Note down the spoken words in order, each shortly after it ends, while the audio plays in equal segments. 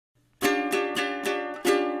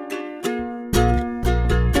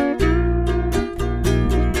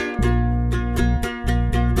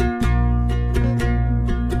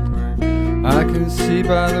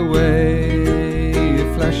by the way you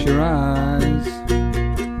flash your eyes.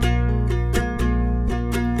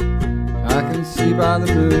 I can see by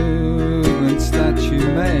the movements that you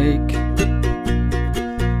make.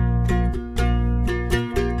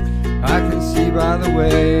 I can see by the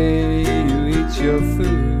way you eat your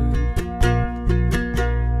food.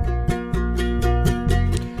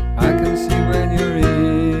 I can see when you're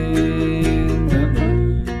in the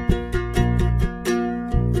mood.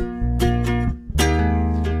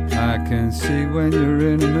 I can see when you're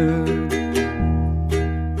in the mood.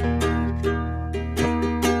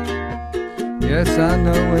 Yes, I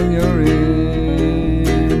know when you're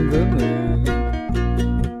in the mood.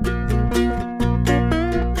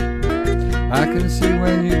 I can see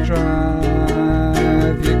when you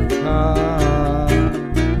drive your car.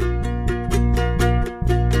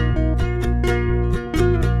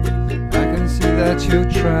 I can see that you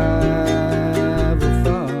travel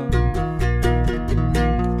far.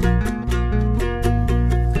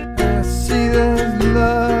 I see there's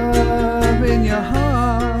love in your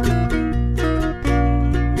heart,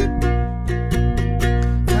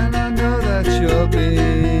 and I know that you're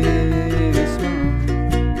being smart.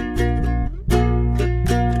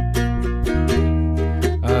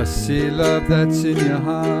 I see love that's in your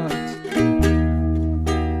heart.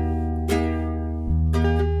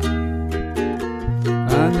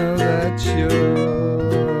 I know that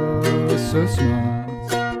you're so smart.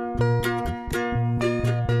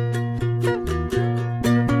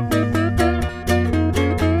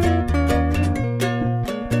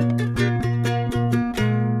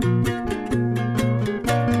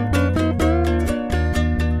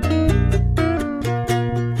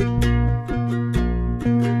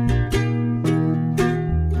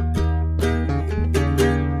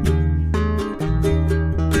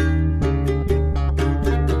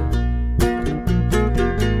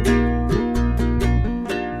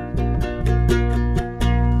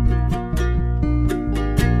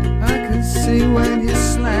 See when you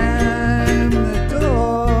slam the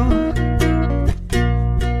door.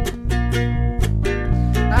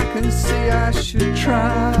 I can see I should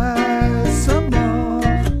try some more.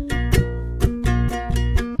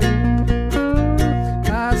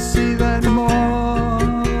 I see that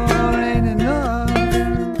more ain't enough.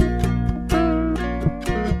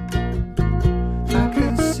 I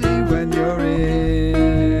can see when you're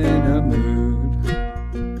in a mood.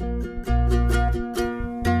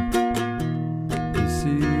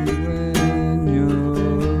 See when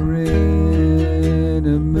you're in a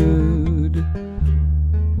mood.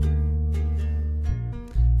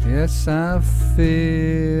 Yes, I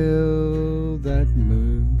feel that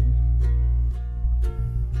mood.